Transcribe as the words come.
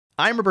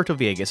I'm Roberto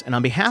Villegas, and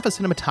on behalf of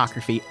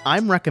Cinematography,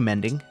 I'm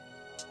recommending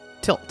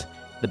Tilt,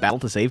 the Battle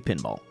to Save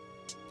Pinball.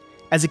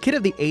 As a kid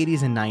of the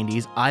 80s and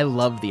 90s, I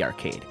loved the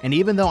arcade, and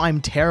even though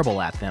I'm terrible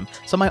at them,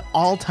 some of my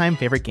all-time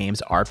favorite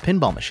games are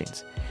pinball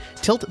machines.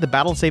 Tilt, the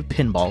Battle to Save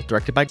Pinball,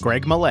 directed by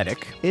Greg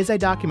Maletic, is a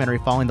documentary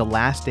following the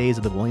last days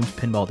of the Williams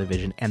Pinball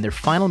division and their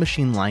final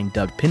machine line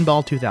dubbed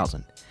Pinball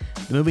 2000.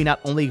 The movie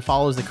not only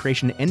follows the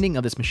creation and ending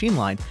of this machine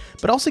line,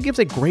 but also gives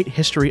a great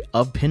history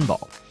of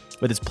pinball.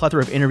 With its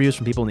plethora of interviews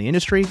from people in the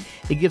industry,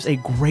 it gives a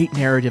great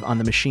narrative on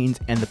the machines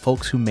and the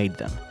folks who made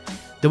them.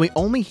 Though we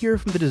only hear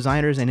from the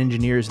designers and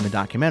engineers in the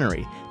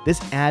documentary, this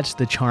adds to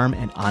the charm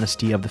and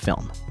honesty of the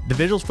film. The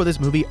visuals for this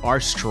movie are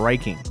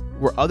striking.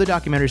 Where other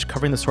documentaries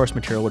covering the source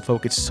material would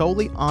focus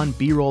solely on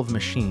B-roll of the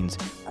machines,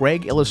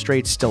 Greg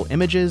illustrates still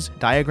images,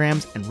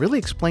 diagrams, and really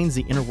explains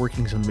the inner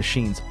workings of the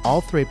machines, all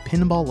through a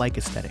pinball-like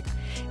aesthetic.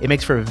 It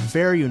makes for a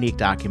very unique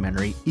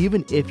documentary,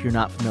 even if you're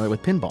not familiar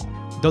with pinball.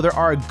 Though there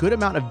are a good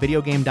amount of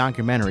video game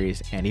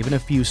documentaries, and even a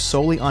few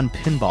solely on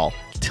pinball,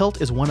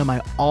 Tilt is one of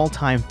my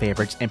all-time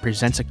favorites and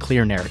presents a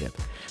clear narrative.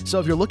 So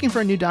if you're looking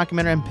for a new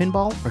documentary on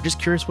pinball, or just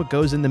curious what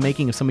goes in the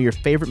making of some of your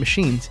favorite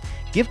machines,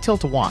 give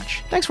Tilt a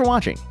watch. Thanks for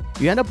watching.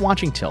 If you end up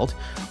watching Tilt,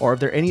 or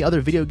if there are any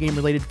other video game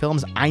related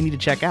films I need to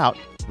check out,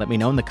 let me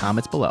know in the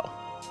comments below.